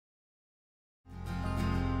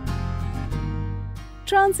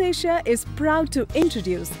Transasia is proud to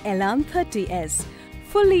introduce ELAN 30s,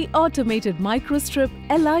 fully automated Microstrip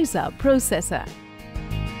ELISA processor.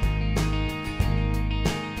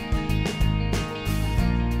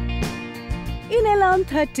 In ELAN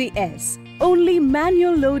 30s, only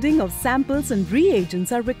manual loading of samples and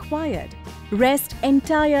reagents are required. Rest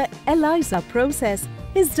entire ELISA process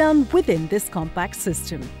is done within this compact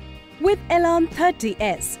system. With ELAN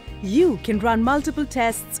 30s, you can run multiple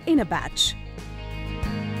tests in a batch.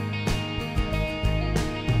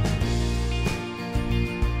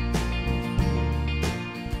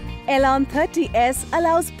 ELAN 30s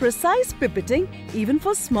allows precise pipetting even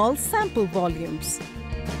for small sample volumes.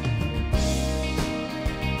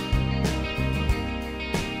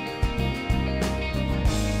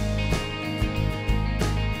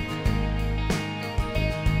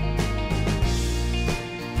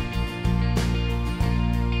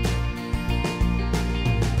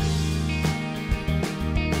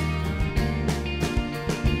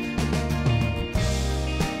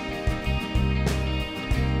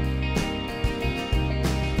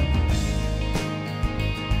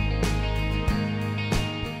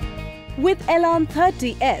 With ELAN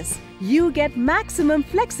 30s, you get maximum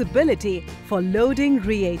flexibility for loading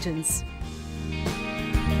reagents.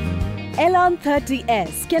 ELAN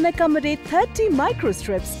 30s can accommodate 30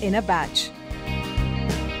 microstrips in a batch.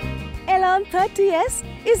 ELAN 30s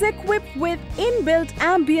is equipped with inbuilt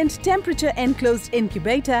ambient temperature enclosed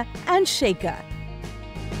incubator and shaker.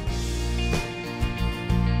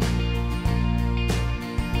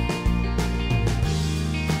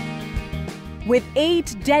 With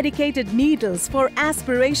 8 dedicated needles for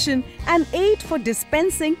aspiration and 8 for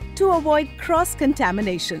dispensing to avoid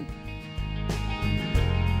cross-contamination.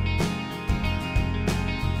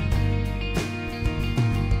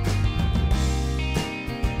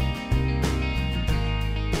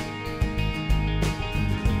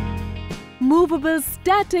 Movable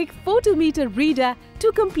static photometer reader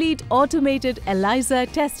to complete automated ELISA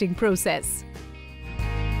testing process.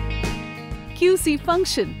 QC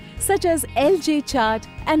function such as LJ chart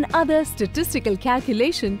and other statistical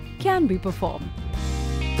calculation can be performed.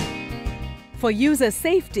 For user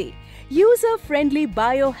safety, user-friendly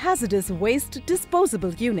biohazardous waste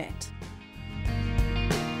disposable unit.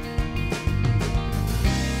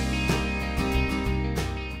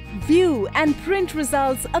 View and print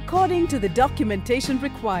results according to the documentation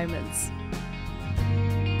requirements.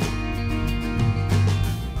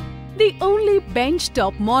 The only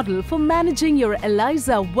benchtop model for managing your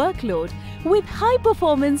ELISA workload with high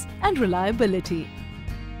performance and reliability.